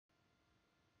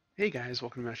Hey guys,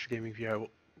 welcome to Master Gaming VR.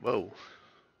 Whoa,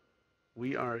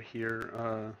 we are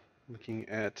here looking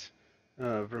at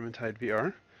Vermintide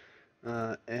VR,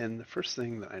 and the first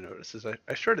thing that I noticed is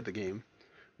I started the game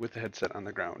with the headset on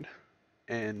the ground,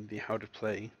 and the how to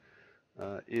play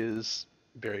is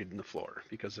buried in the floor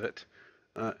because of it,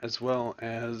 as well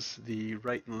as the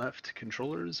right and left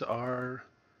controllers are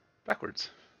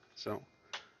backwards. So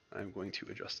I'm going to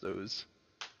adjust those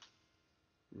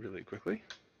really quickly.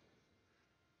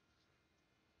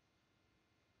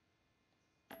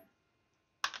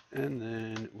 And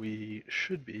then we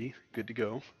should be good to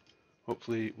go.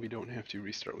 Hopefully we don't have to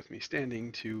restart with me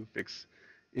standing to fix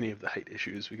any of the height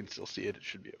issues. We can still see it. It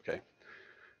should be okay.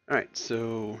 All right,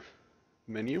 so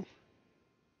menu.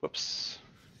 Whoops.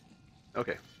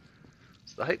 Okay,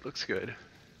 so the height looks good.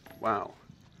 Wow.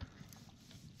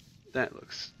 That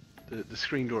looks... The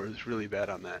screen door is really bad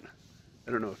on that.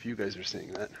 I don't know if you guys are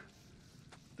seeing that.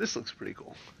 This looks pretty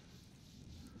cool.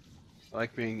 I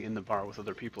like being in the bar with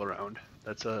other people around.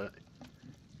 That's a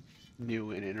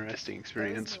new and interesting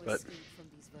experience, There but... is no escape from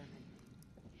these vermin.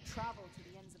 Travel to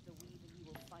the ends of the weave and you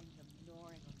will find them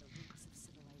gnawing on the roots of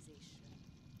civilization.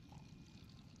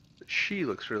 She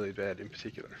looks really bad in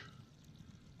particular.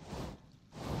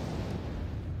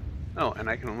 Oh, and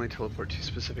I can only teleport to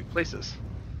specific places.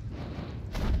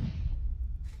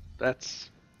 That's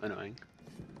annoying.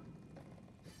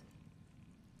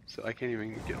 So I can't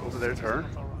even get over there to her.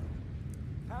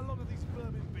 How long have these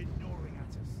vermin been gnawing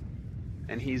at us?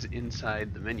 And he's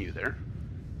inside the menu there.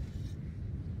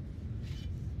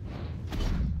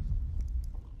 Can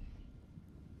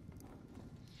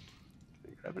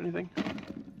I grab anything?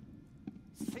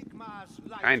 Sigmar's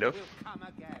light Kind of. will come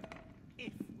again,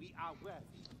 if we are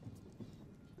worthy.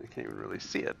 I can't even really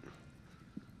see it.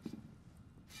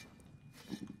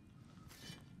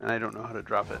 And I don't know how to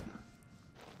drop it.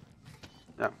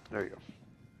 No, there you go.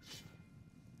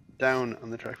 Down on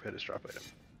the trackpad is drop item.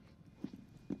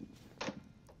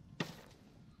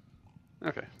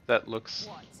 Okay, that looks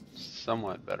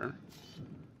somewhat better.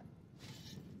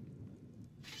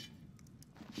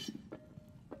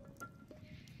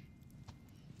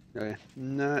 Okay,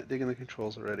 not digging the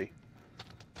controls already.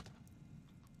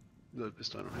 The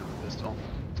pistol, I don't have a pistol.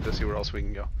 Let's go see where else we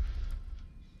can go.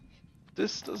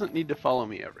 This doesn't need to follow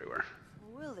me everywhere.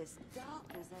 Will this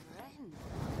darkness ever end?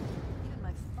 Even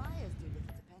my fires do little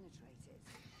to penetrate it.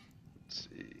 Let's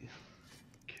see.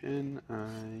 Can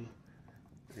I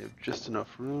have just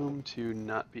enough room to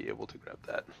not be able to grab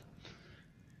that.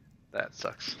 That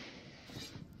sucks.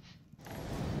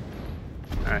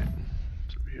 Alright.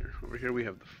 So over here we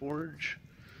have the Forge.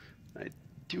 I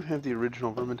do have the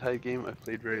original Vermintide game. I've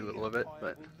played very little of it,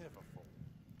 but...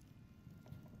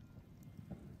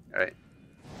 Alright.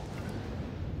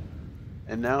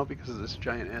 And now, because this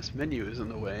giant-ass menu is in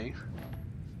the way,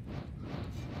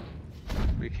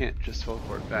 we can't just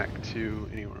teleport back to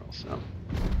anywhere else. No.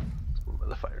 Let's go by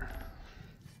the fire.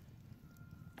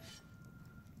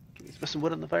 Can we throw some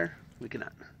wood on the fire? We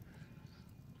cannot.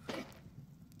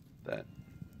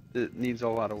 It needs a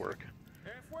lot of work.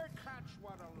 If we catch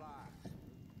one alive,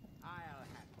 I'll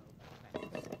handle the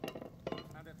rest.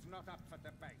 And it's not up for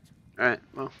debate. Alright,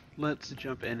 well, let's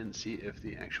jump in and see if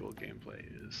the actual gameplay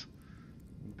is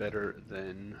better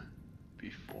than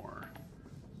before.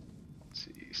 Let's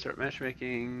see, start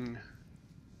matchmaking,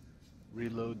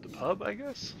 reload the pub, I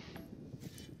guess?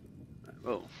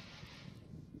 Oh,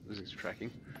 losing some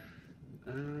tracking.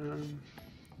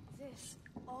 This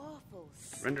awful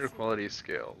Render quality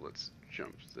scale, let's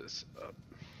jump this up.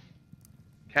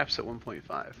 Caps at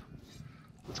 1.5.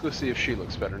 Let's go see if she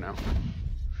looks better now.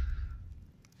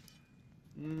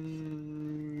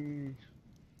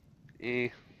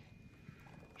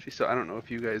 She still, I don't know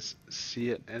if you guys see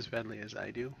it as badly as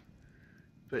I do,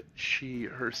 but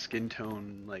her skin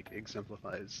tone like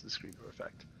exemplifies the screen door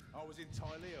effect. I was in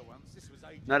Tylea once. This was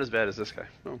ages. Not as bad as this guy.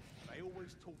 Oh, They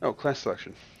always talk oh, class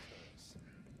selection.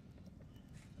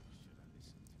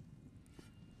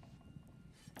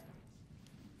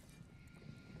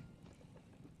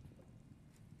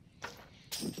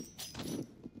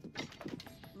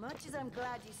 Much as I'm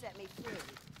glad you set me free,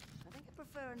 I think I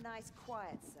prefer a nice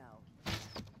quiet cell.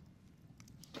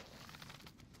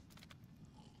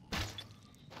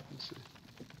 Let's see.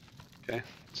 Okay,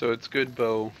 so it's good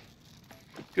bow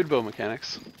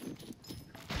mechanics.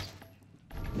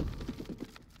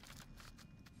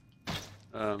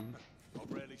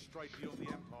 Really straight beyond the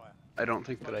Empire. I don't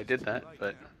think that I did that,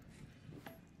 but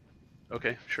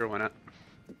okay, sure, why not?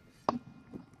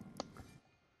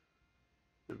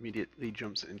 Immediately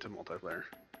jumps into multiplayer.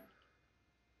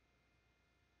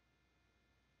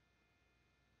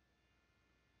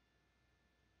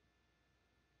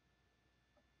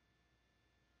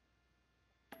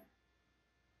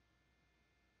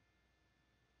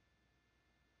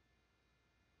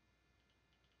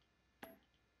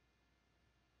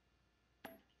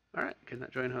 Alright, could not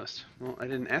join host. Well, I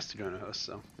didn't ask to join a host,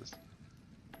 so...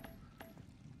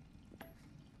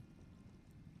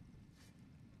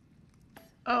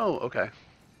 Oh, okay.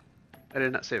 I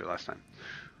did not save it last time.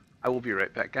 I will be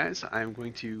right back, guys. I'm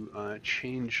going to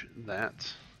change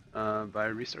that by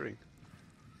restarting.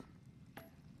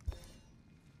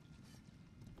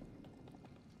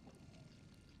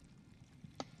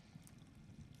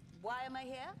 Why am I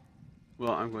here?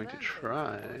 Well, I'm going to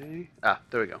try... Ah,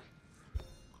 there we go.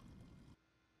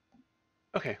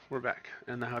 Okay, we're back,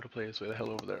 and the how to play is way the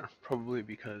hell over there. Probably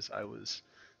because I was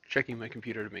checking my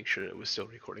computer to make sure it was still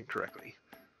recording correctly.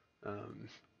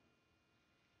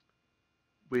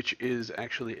 Which is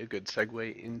actually a good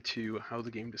segue into how the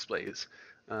game displays.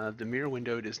 The mirror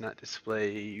window does not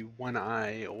display one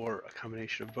eye or a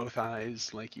combination of both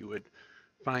eyes like you would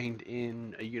find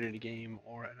in a Unity game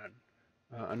or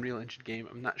an Unreal Engine game.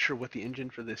 I'm not sure what the engine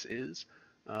for this is,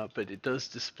 but it does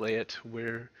display it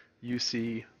where you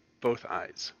see both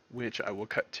eyes, which I will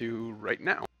cut to right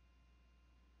now.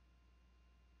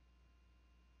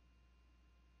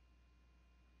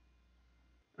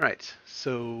 Alright,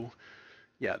 so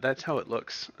yeah, that's how it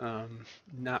looks.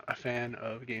 Not a fan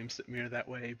of games that mirror that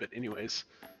way, but anyways.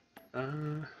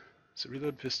 So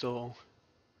reload pistol,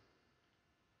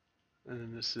 and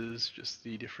then this is just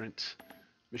the different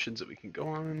missions that we can go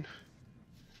on.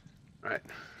 Alright.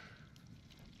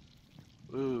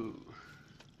 Ooh.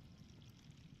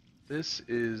 This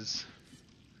is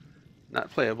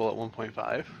not playable at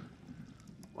 1.5.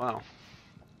 Wow.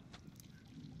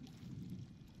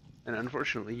 And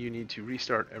unfortunately, you need to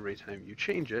restart every time you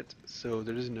change it, so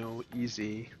there is no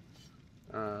easy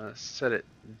set it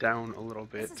down a little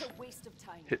bit, This is a waste of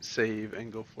time. hit save,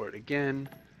 and go for it again.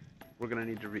 We're going to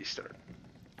need to restart,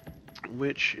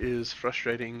 which is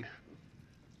frustrating.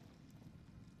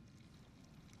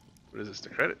 What is this, the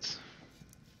credits?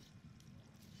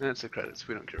 That's the credits.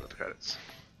 We don't care about the credits.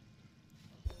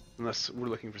 Unless we're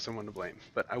looking for someone to blame.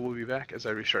 But I will be back as I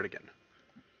restart again.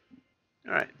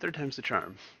 Alright, third time's the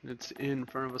charm. It's in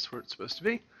front of us where it's supposed to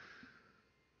be. A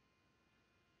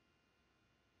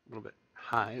little bit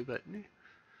high, but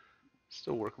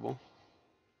still workable.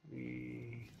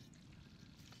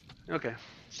 Okay,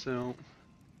 so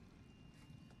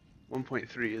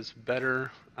 1.3 is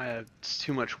better. It's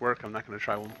too much work. I'm not going to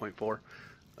try 1.4.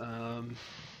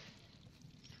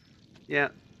 Yeah,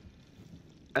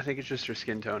 I think it's just your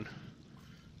skin tone.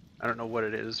 I don't know what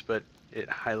it is, but it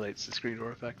highlights the screen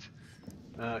door effect.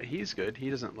 He's good. He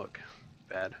doesn't look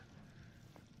bad.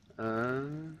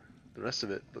 The rest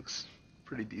of it looks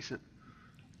pretty decent.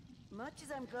 Much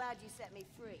as I'm glad you set me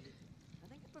free, I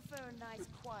think I prefer a nice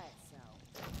quiet cell.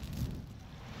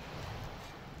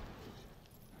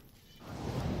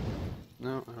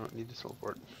 No, I don't need to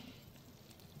teleport.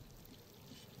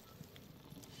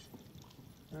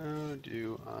 How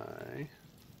do I...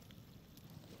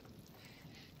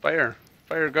 Fire!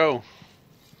 Fire, go!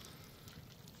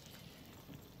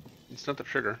 It's not the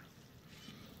trigger.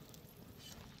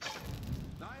 I have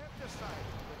decided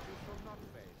that you shall not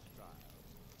face trials.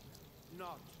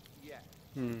 Not yet.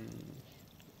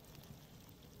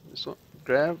 This one.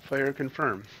 Grab, fire,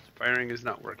 confirm. Firing is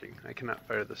not working. I cannot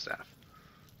fire the staff.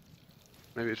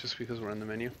 Maybe it's just because we're on the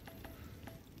menu.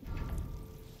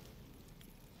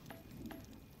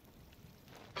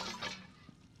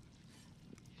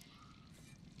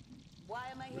 Why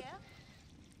am I here?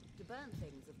 To burn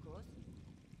things, of course.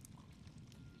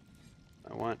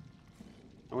 I want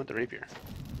the rapier.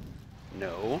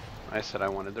 No, I said I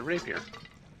wanted the rapier.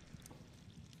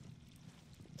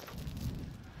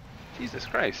 Jesus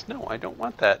Christ, no, I don't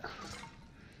want that.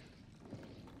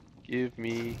 Give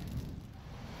me...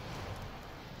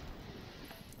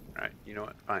 Alright, you know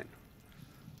what, fine.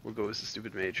 We'll go as the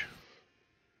stupid mage.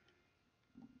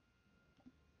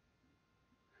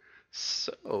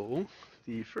 So,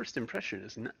 the first impression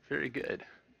is not very good.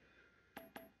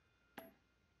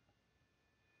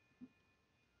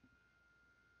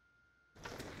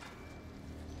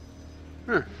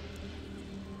 Huh.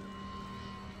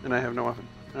 And I have no weapon.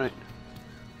 Alright.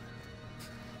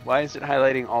 Why is it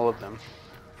highlighting all of them?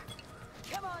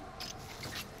 Come on!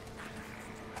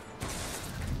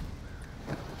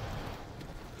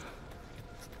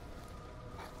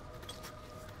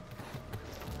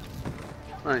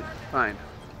 Fine, fine.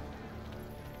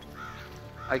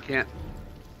 I can't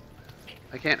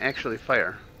actually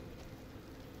fire.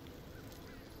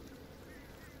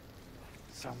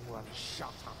 Someone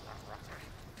shut up that rat.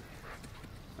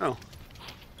 Oh.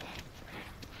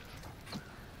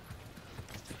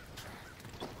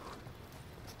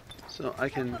 So I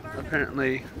can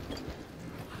apparently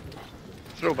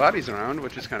throw bodies around,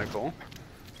 which is kind of cool.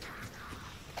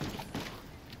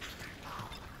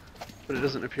 but it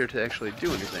doesn't appear to actually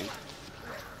do anything.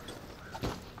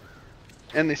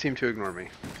 And they seem to ignore me.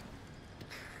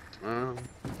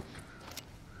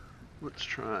 Let's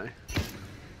try.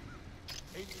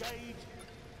 Engage.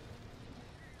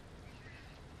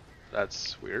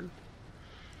 That's weird.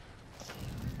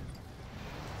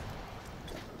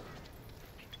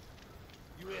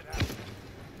 You hear that?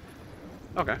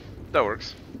 Okay, that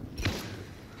works.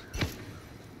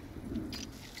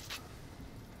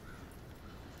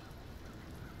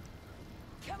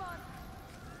 Come on.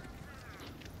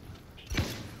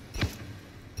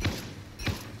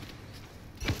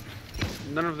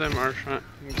 None of them are trying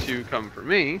to come for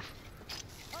me.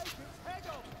 Take his head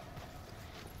off.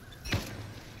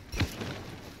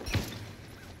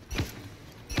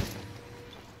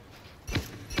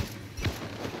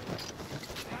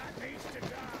 That needs to die.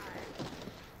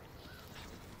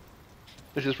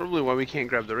 Which is probably why we can't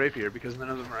grab the rapier, because none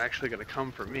of them are actually going to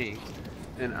come for me.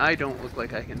 And I don't look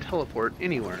like I can teleport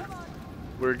anywhere.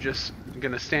 We're just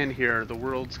going to stand here, the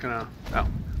world's going to... Oh.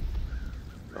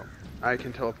 So, I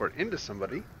can teleport into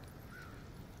somebody.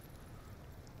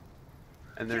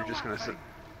 And they're just going to sit...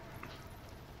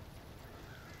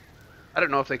 I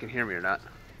don't know if they can hear me or not.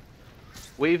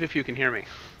 Wave if you can hear me.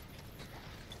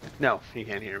 No, he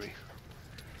can't hear me.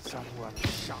 Someone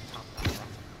shut up.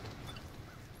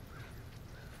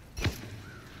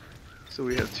 So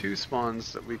we have two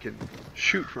spawns that we could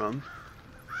shoot from.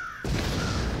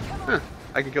 Huh,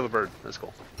 I can kill a bird. That's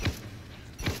cool.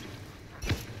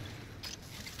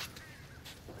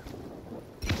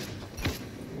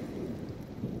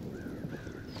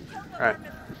 Alright.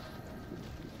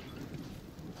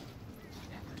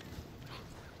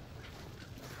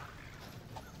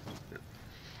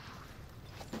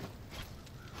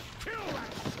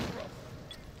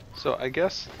 So I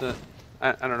guess that...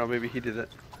 I don't know, maybe he did it.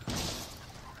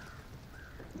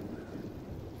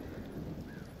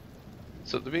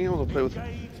 So being able to play with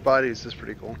bodies is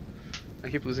pretty cool. I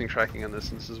keep losing tracking on this,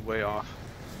 and this is way off.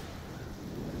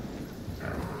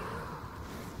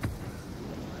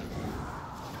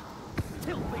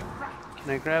 Can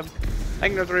I grab... I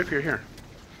can grab the rapier here.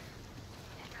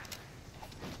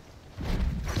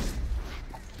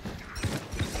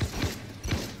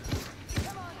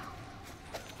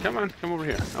 Come on, come over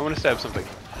here. I want to stab something.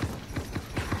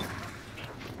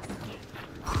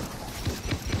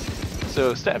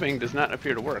 So stabbing does not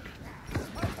appear to work.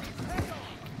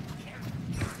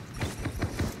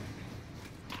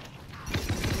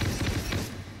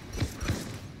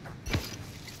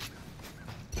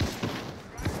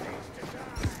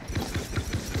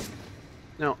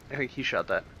 No, I think he shot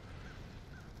that.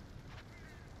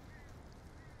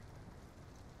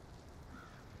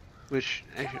 Which,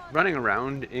 actually, running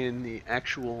around in the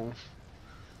actual...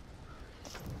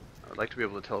 I would like to be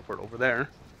able to teleport over there.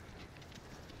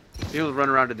 Being able to run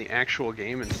around in the actual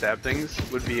game and stab things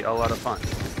would be a lot of fun.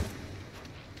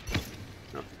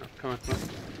 No, no, come on, come on.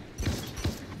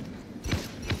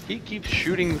 He keeps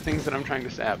shooting the things that I'm trying to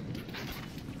stab.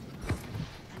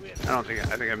 I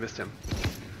think I missed him.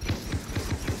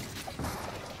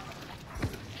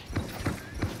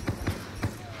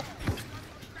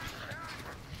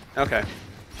 Okay.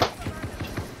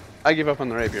 I give up on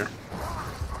the rapier.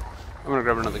 I'm gonna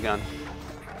grab another gun.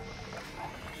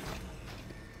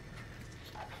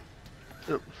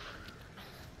 Oh.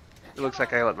 It looks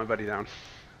like I let my buddy down.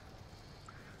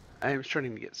 I am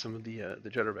starting to get some of the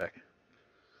judder back.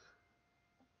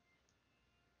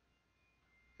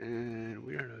 And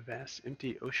we are in a vast,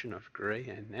 empty ocean of gray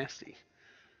and nasty.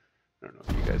 I don't know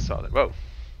if you guys saw that. Whoa.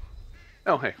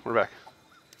 Oh, hey, we're back.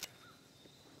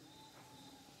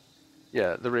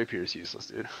 Yeah, the rapier is useless,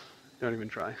 dude. Don't even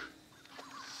try.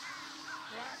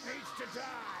 That needs to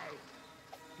die.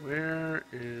 Where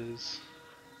is...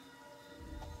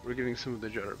 We're getting some of the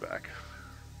judder back.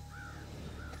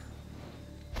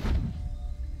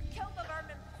 Kill the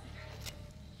vermin.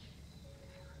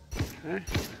 Okay.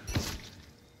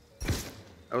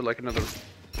 I would like another...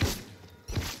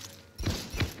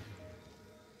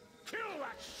 Kill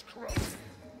that scroll.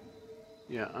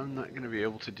 Yeah, I'm not going to be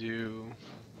able to do...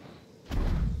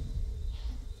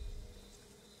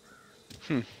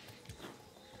 Come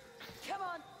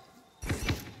on.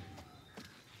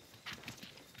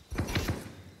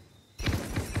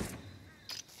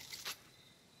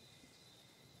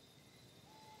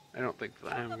 I don't think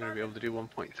that I'm going to be able to do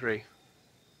 1.3.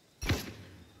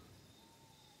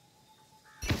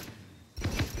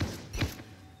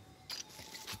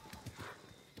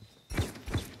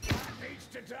 That needs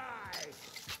to die.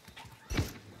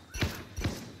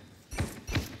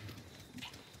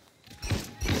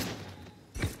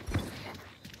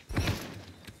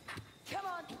 Come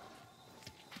on.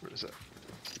 Where is is it?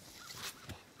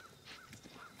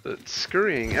 But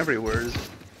scurrying everywhere is...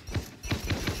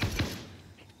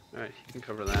 Alright, you can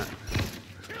cover that.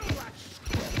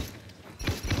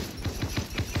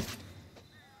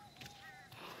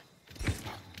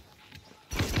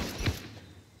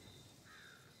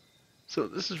 So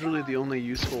this is really the only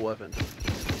useful weapon.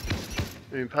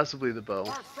 I mean, possibly the bow.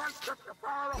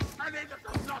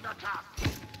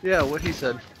 Yeah, what he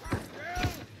said.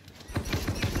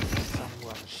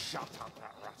 Someone shut up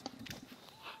that rat.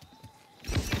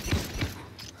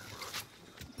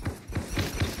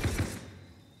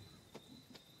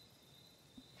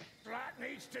 Rat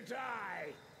needs to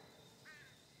die.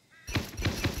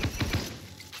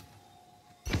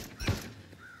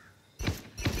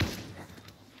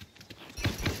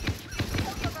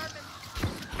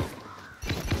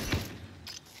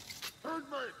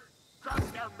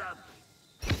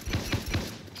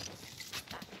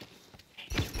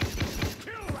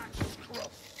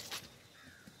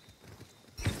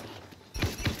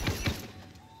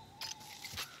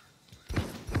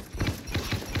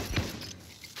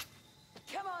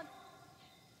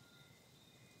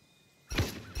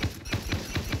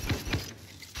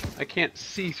 I can't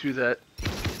see through that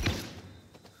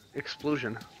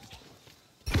explosion.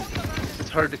 It's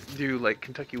hard to do like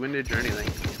Kentucky windage or anything.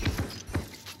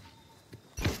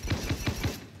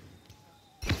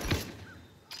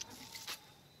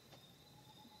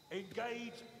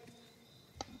 Engage.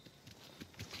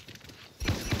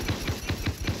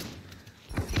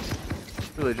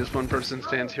 Really, just one person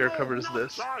stands here, covers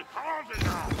this.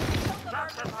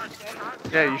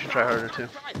 Yeah, you should try harder too.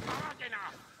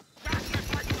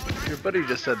 Your buddy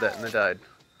just said that and they died.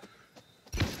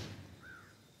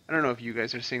 I don't know if you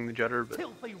guys are seeing the judder, but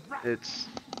it's...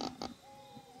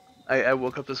 I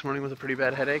woke up this morning with a pretty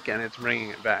bad headache and it's bringing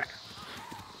it back.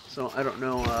 So I don't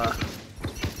know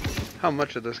how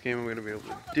much of this game I'm going to be able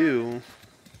to do.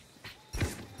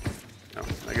 Oh,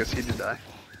 I guess he did die.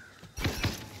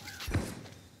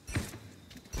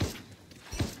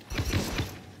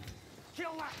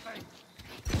 Kill that thing.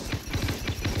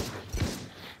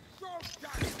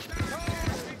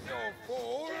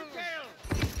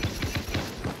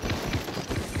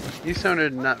 You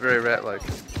sounded not very rat-like.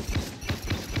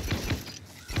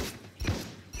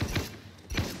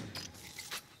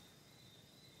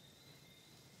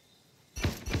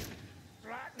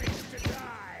 Rat needs to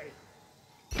die.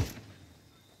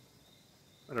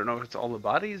 I don't know if it's all the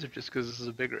bodies or just because this is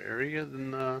a bigger area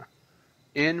than the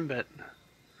inn, but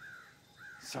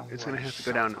it's going to have to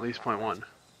go down at least 0.1,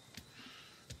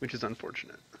 which is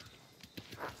unfortunate.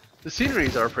 The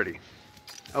sceneries are pretty.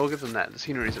 I will give them that. The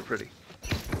sceneries are pretty.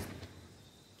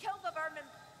 Kill the vermin.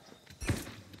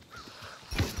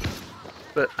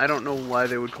 But I don't know why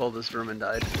they would call this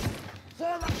Vermintide.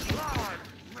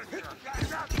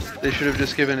 They should have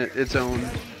just given it its own...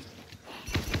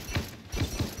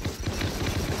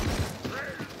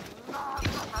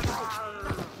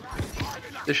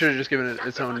 They should have just given it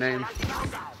its own name.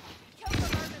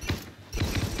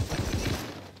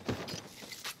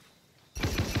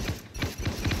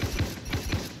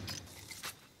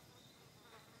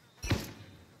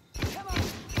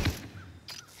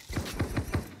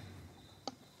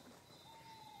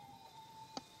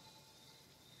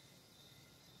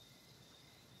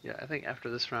 Yeah, I think after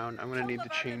this round, I'm going to need to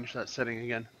change that setting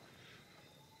again.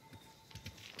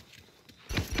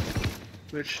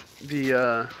 Which,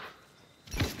 the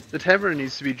tavern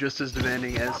needs to be just as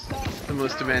demanding as the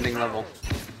most demanding level.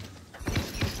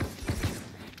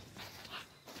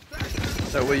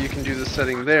 That way you can do the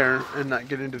setting there and not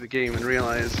get into the game and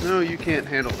realize, no, you can't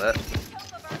handle that.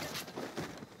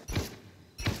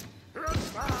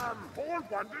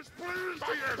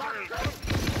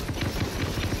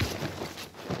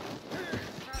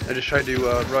 I just tried to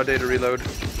raw data reload.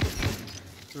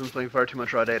 I'm playing far too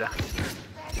much raw data.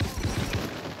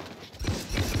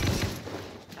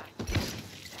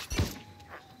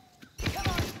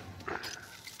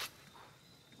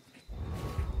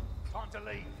 Time to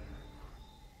leave.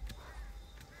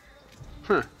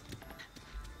 Huh.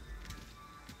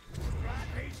 Rat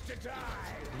needs to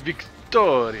die.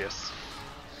 Victorious.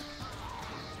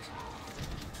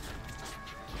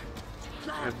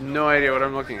 I have no idea what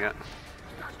I'm looking at.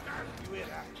 You hear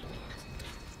that?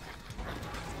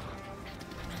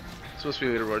 It's supposed to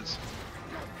be leaderboards.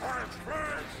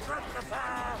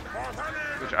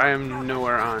 Which I am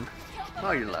nowhere on.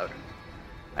 Oh, you're loud.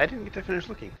 I didn't get to finish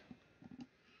looking.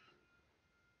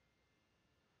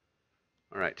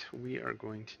 Alright, we are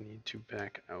going to need to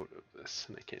back out of this,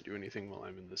 and I can't do anything while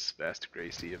I'm in this vast gray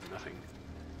sea of nothing.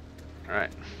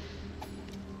 Alright.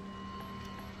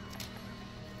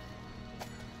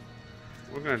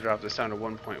 we're going to drop this down to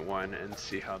 1.1 and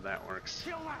see how that works.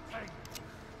 Kill that thing!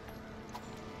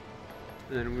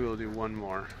 And then we will do one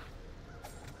more.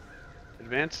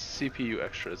 Advanced CPU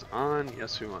extras on.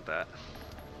 Yes, we want that.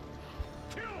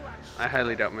 I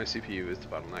highly doubt my CPU is the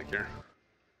bottleneck here.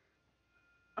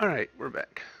 Alright, we're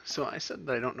back. So I said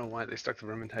that I don't know why they stuck the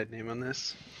Vermintide name on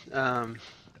this.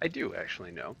 I do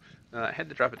actually know. I had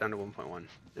to drop it down to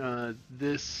 1.1.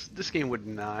 This game would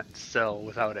not sell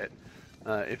without it.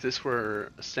 If this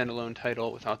were a standalone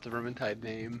title without the Vermintide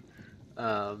name,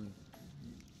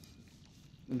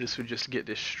 this would just get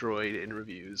destroyed in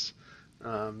reviews.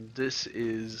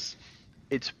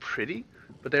 It's pretty,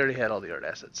 but they already had all the art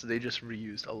assets, so they just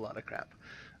reused a lot of crap.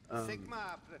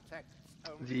 Sigma protects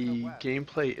only The West.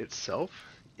 gameplay itself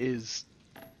is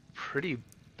pretty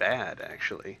bad,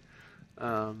 actually.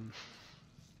 Let's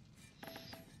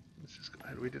just go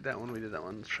ahead. We did that one.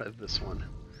 Let's try this one.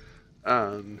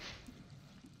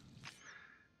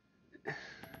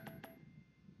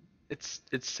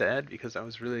 It's sad because I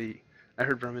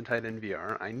heard Vermintide in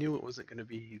VR. I knew it wasn't going to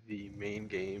be the main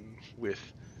game with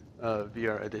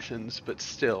VR editions, but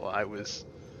still, I was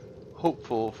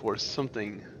hopeful for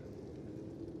something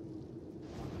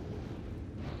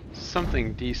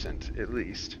decent, at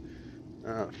least,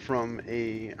 from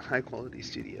a high-quality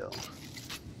studio.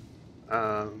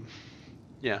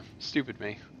 Yeah, stupid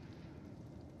me.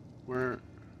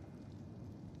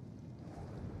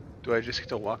 Do I just get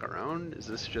to walk around? Is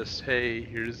this just, hey,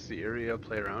 here's the area,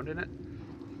 play around in it?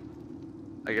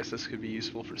 I guess this could be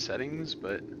useful for settings,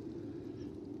 but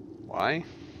why?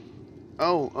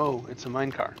 Oh, it's a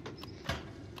minecar.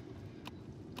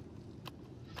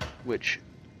 Which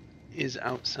is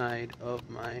outside of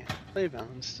my play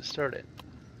bounds to start it.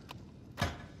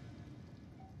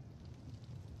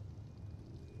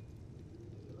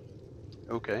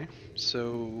 Okay,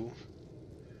 so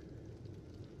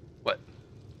what?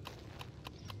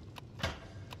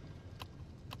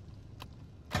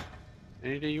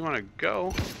 Any day you want to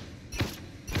go?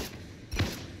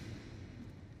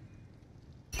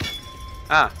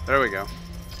 Ah, there we go.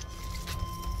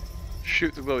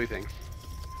 Shoot the glowy thing.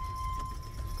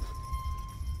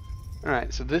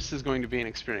 Alright, so this is going to be an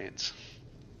experience.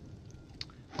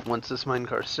 Once this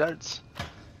minecar starts,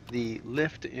 the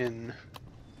lift in...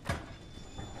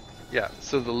 Yeah,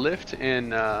 so the lift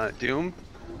in Doom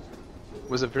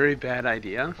was a very bad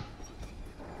idea.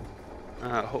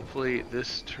 Hopefully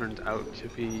this turns out to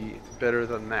be better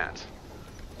than that.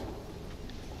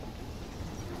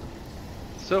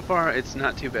 So far, it's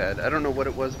not too bad. I don't know what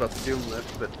it was about the Doom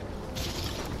lift, but...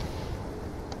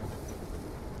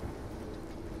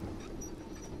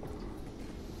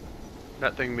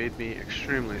 that thing made me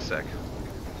extremely sick.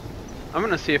 I'm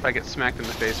gonna see if I get smacked in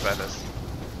the face by this.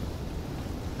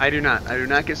 I do not. I do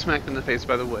not get smacked in the face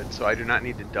by the wood, so I do not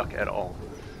need to duck at all.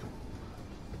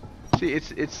 See,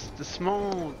 it's the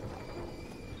small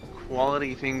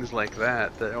quality things like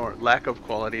that, or lack of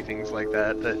quality things like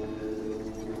that, that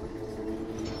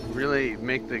really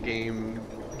make the game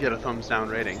get a thumbs down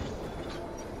rating.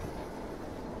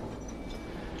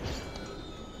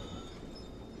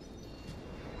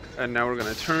 And now we're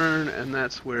gonna turn, and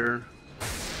that's where...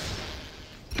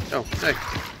 Oh, hey.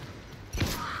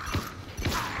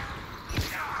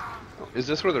 Oh, is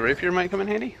this where the rapier might come in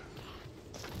handy?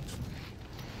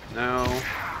 No.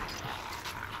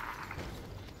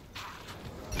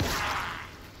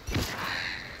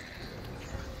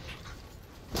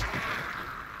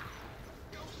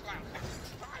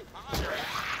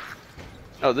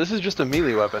 Oh, this is just a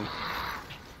melee weapon.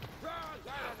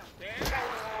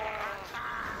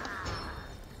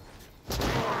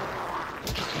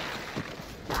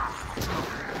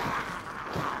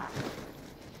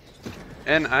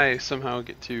 And I somehow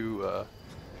get to,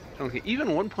 okay, even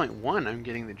 1.1 I'm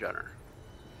getting the judder.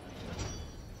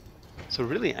 So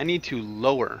really, I need to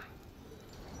lower.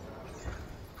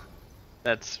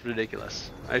 That's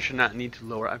ridiculous. I should not need to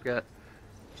lower. I've got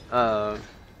a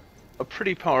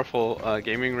pretty powerful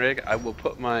gaming rig. I will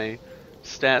put my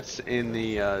stats in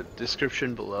the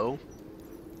description below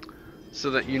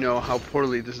so that you know how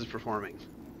poorly this is performing.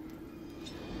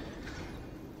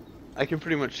 I can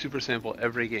pretty much super sample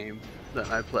every game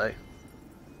that I play.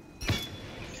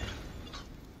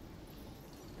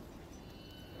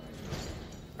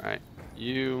 Alright,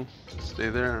 you stay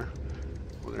there.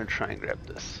 We're gonna try and grab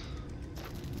this.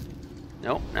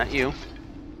 Nope, not you.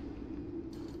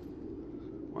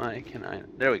 Why can I?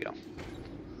 There we go.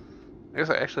 I guess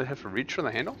I actually have to reach for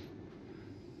the handle?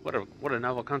 What a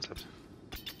novel concept.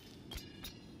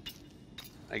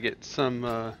 I get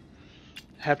some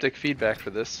haptic feedback for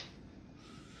this.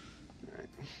 Alright.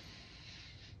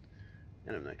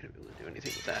 And I'm not going to be able to do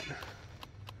anything with that.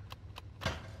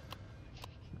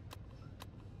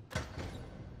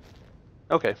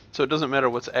 Okay, so it doesn't matter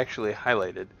what's actually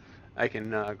highlighted. I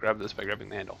can grab this by grabbing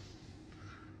the handle.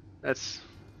 That's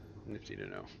nifty to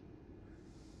know.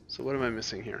 So what am I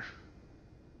missing here?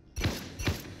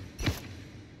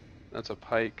 That's a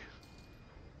pike.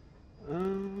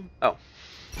 Oh.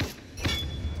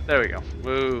 There we go.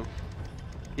 Woo.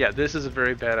 Yeah, this is a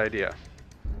very bad idea.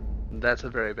 That's a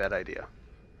very bad idea.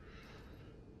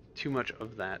 Too much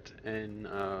of that, and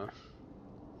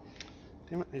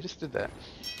damn it, I just did that.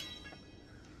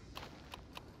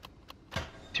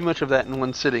 Too much of that in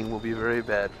one sitting will be very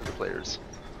bad for the players.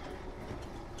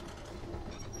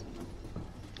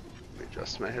 Let me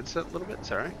adjust my headset a little bit,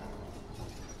 sorry.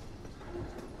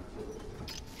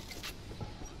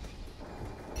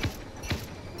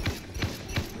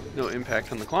 No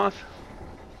impact on the cloth.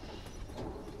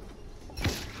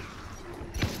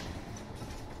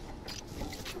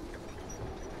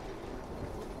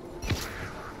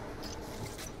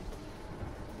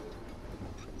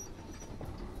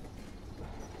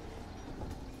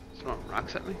 Throwing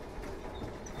rocks at me?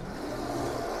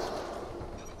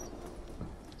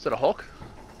 Is that a Hulk?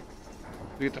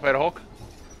 We get to fight a Hulk?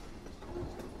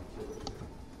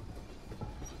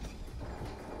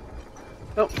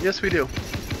 Oh, yes we do.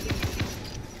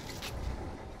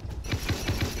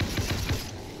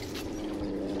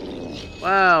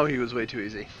 Wow, he was way too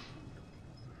easy.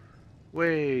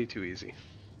 Way too easy.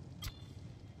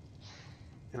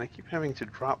 And I keep having to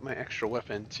drop my extra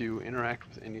weapon to interact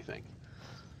with anything.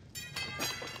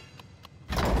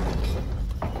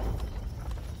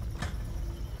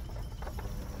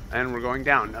 And we're going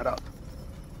down, not up.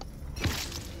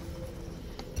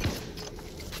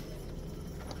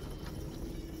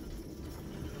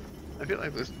 I feel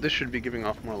like this should be giving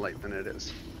off more light than it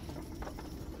is.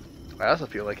 I also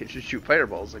feel like it should shoot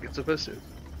fireballs like it's supposed to.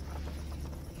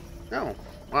 Oh,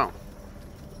 wow.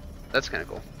 That's kind of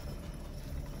cool.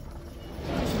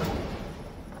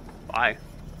 Bye.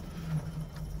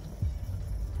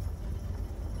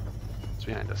 It's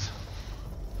behind us.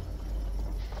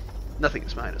 Nothing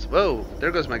is behind us. Whoa,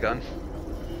 there goes my gun.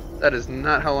 That is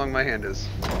not how long my hand is.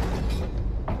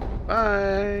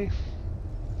 Bye.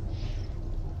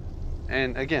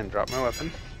 And again, drop my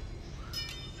weapon.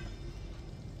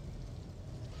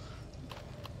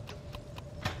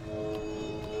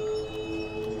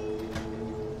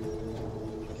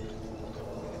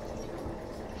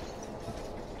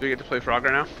 Do we get to play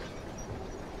Frogger now?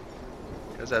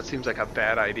 Because that seems like a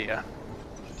bad idea.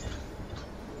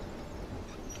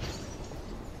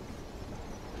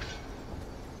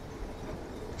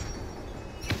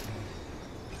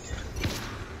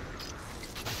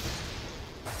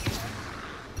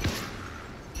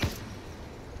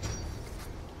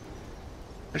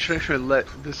 I should actually let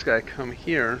this guy come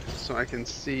here so I can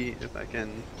see if I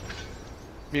can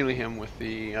melee him with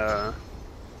the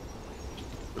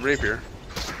rapier.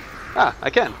 Ah, I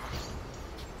can.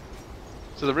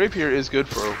 So the rapier is good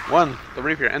for one. The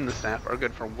rapier and the staff are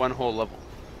good for one whole level.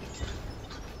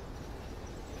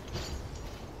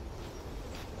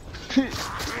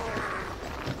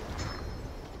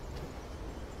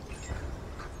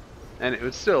 And it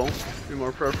would still be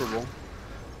more preferable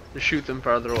to shoot them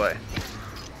farther away.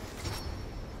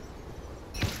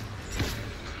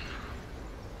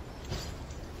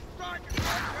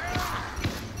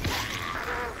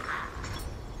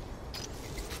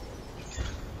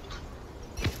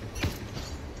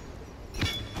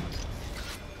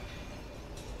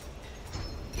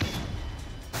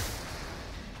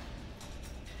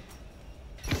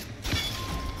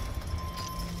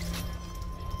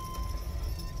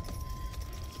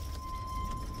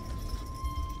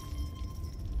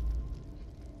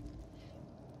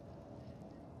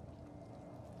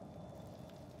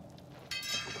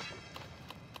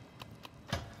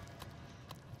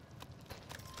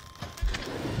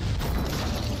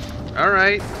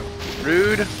 Alright,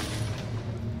 rude.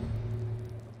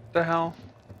 The hell?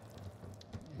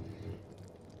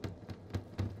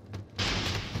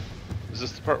 Is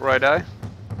this the part where I die?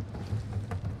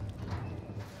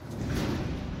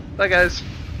 Bye guys.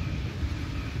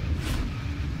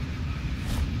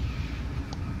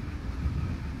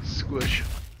 Squish.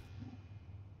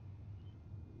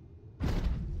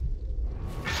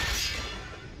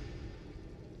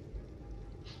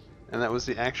 And that was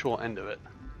the actual end of it.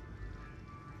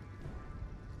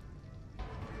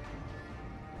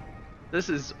 This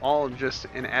is all just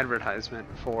an advertisement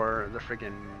for the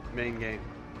friggin' main game.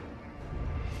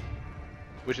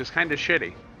 Which is kinda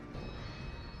shitty.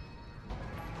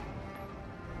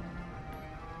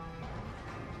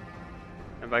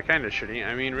 And by kinda shitty,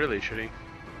 I mean really shitty.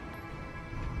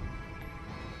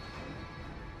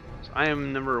 So I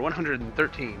am number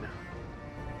 113.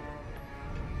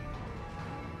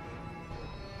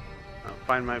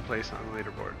 find my place on the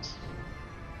leaderboards.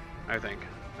 I think.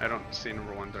 I don't see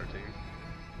number 113.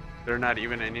 They're not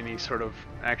even in any sort of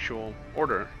actual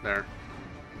order there.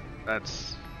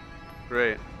 That's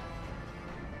great.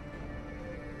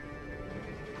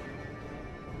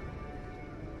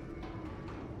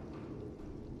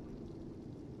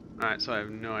 Alright, so I have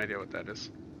no idea what that is.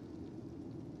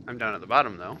 I'm down at the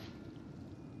bottom though.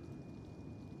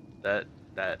 That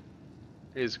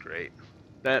is great.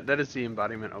 That is the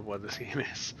embodiment of what this game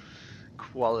is.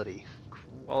 Quality.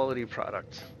 Quality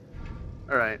product.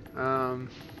 Alright,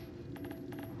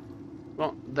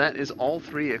 well, that is all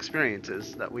 3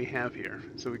 experiences that we have here.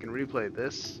 So we can replay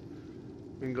this.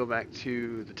 We can go back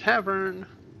to the tavern.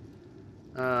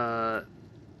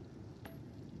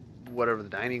 Whatever, the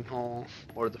dining hall,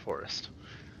 or the forest.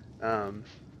 And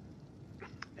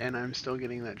I'm still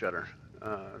getting that judder.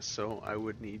 So I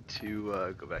would need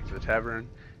to go back to the tavern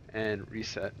and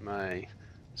reset my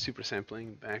super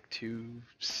sampling back to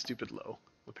stupid low,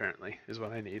 apparently, is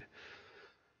what I need.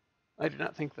 I do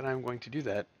not think that I'm going to do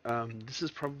that. This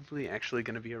is probably actually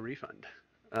going to be a refund.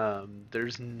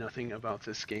 There's nothing about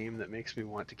this game that makes me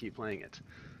want to keep playing it.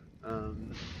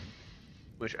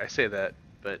 Which I say that,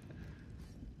 but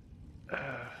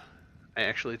I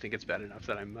actually think it's bad enough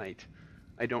that I might.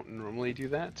 I don't normally do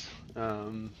that.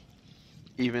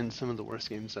 Even some of the worst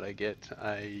games that I get,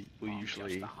 I will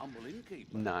usually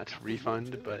not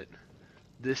refund, but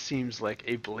this seems like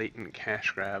a blatant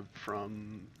cash grab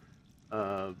from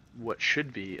what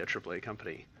should be a AAA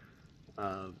company.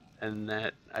 And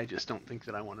that I just don't think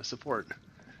that I want to support.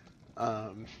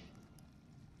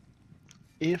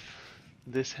 If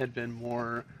this had been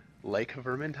more like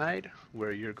Vermintide,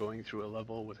 where you're going through a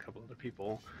level with a couple other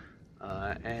people,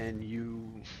 and you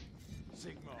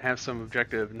have some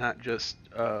objective, not just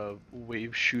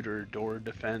wave shooter, door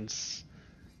defense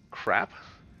crap,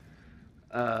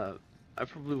 I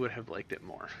probably would have liked it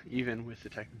more. Even with the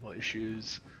technical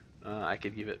issues, I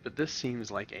could give it, but this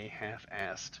seems like a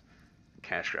half-assed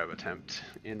cash grab attempt,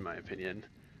 in my opinion.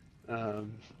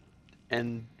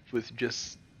 And with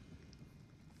just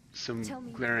some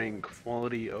glaring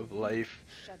quality of life,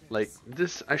 like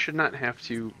this, I should not have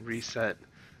to reset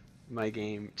my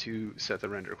game to set the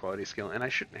render quality scale, and I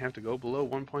shouldn't have to go below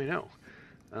 1.0.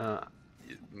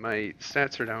 My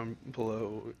stats are down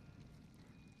below.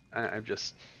 I'm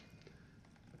just,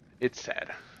 it's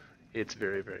sad. It's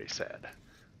very, very sad.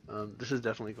 This is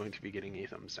definitely going to be getting a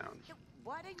thumbs down.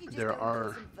 Why don't you just There go and kill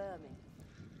are. some vermin?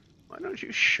 Why don't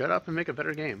you shut up and make a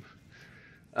better game?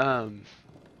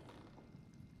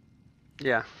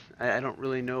 Yeah, I don't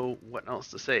really know what else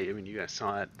to say. I mean, you guys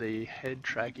saw it. The head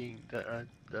tracking, the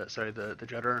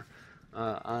judder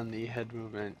on the head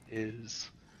movement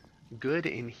is good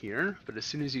in here, but as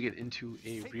soon as you get into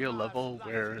a real level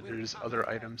where there's other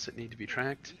items that need to be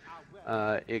tracked,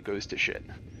 it goes to shit.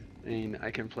 I mean, I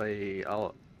can play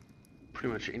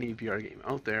pretty much any VR game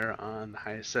out there on the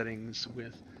highest settings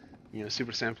with,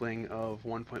 super sampling of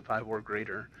 1.5 or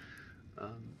greater.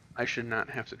 I should not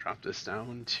have to drop this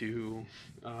down to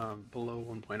below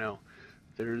 1.0.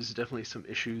 There's definitely some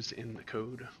issues in the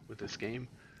code with this game,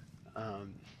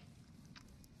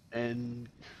 and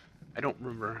I don't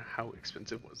remember how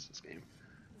expensive was this game.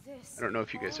 I don't know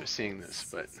if you guys are seeing this,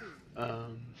 but I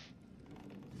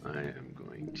am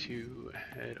going to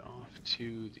head off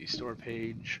to the store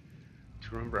page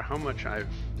to remember how much I've...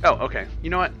 Oh, okay. You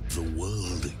know what? The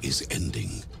world is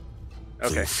ending.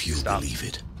 Okay, Though few stop. believe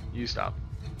it. You stop.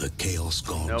 The Chaos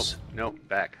Gods. Nope,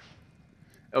 back.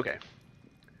 Okay.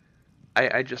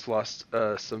 I just lost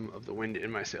some of the wind in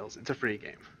my sails. It's a free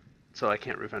game, so I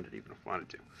can't refund it even if I wanted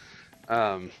to.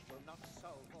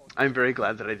 I'm very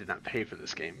glad that I did not pay for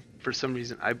this game. For some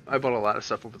reason, I bought a lot of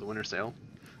stuff over the winter sale,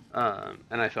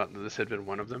 and I thought that this had been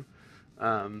one of them.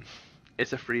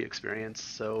 It's a free experience,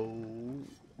 so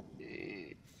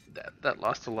that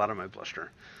lost a lot of my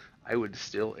bluster. I would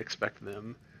still expect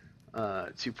them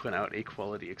to put out a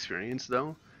quality experience,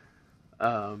 though.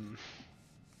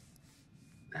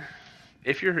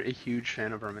 If you're a huge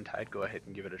fan of Vermintide, go ahead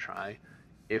and give it a try.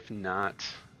 If not,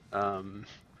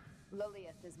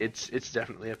 it's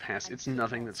definitely a pass. It's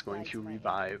nothing that's going to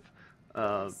revive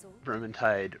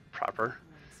Vermintide proper.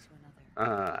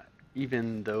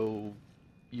 Even though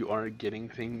you are getting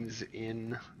things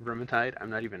in Vermintide, I'm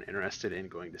not even interested in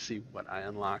going to see what I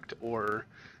unlocked or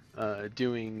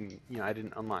doing, I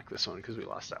didn't unlock this one because we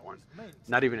lost that one.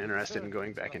 Not even interested in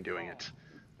going back and doing it,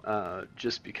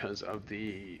 just because of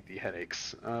the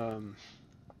headaches.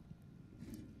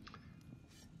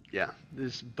 Yeah,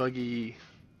 this buggy,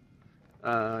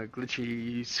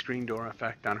 glitchy screen door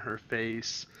effect on her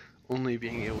face, only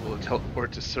being able to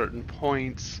teleport to certain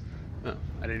points, Oh,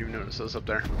 I didn't even notice those up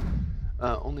there.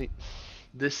 Only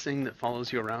this thing that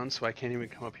follows you around, so I can't even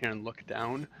come up here and look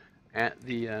down at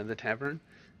the tavern.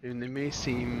 And they may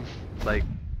seem like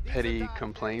petty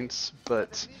complaints,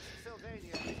 but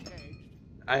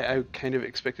I kind of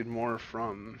expected more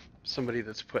from somebody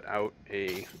that's put out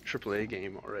a AAA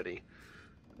game already.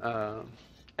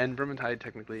 And Vermintide,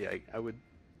 technically, I would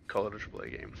call it a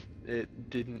AAA game. It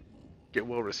didn't get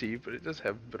well received, but it does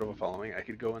have a bit of a following. I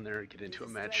could go in there and get into a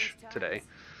match today.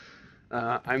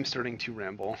 I'm starting to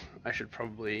ramble. I should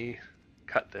probably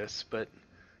cut this, but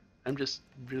I'm just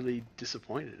really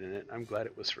disappointed in it. I'm glad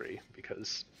it was free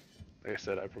because, like I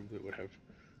said, I probably would have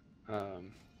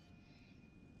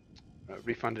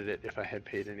refunded it if I had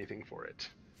paid anything for it.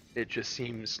 It just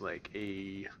seems like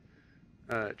a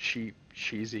cheap,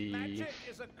 cheesy,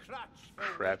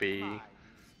 crappy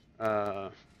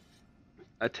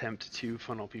attempt to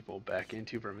funnel people back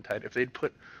into Vermintide. If they'd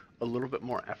put a little bit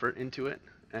more effort into it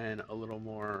and a little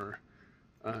more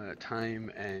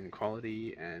time and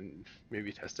quality and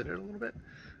maybe tested it a little bit,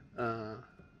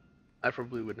 I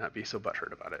probably would not be so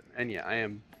butthurt about it. And yeah, I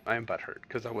am butthurt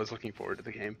because I was looking forward to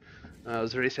the game. I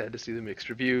was very sad to see the mixed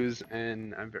reviews,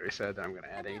 and I'm very sad that I'm going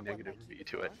to add a negative review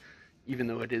to it. Even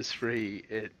though it is free,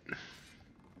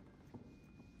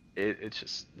 it's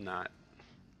just not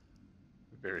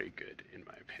very good in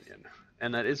my opinion.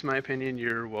 And that is my opinion.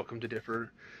 You're welcome to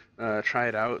differ. Try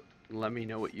it out. Let me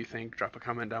know what you think. Drop a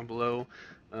comment down below.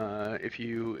 If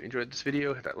you enjoyed this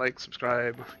video, hit that like,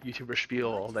 subscribe, YouTuber spiel,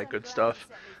 all that good stuff.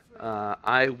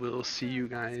 I will see you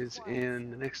guys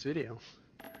in the next video,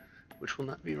 which will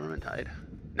not be Vermintide.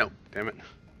 No, damn it.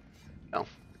 No,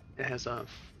 it has a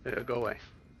go away.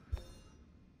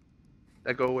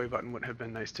 That go away button would have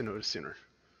been nice to notice sooner.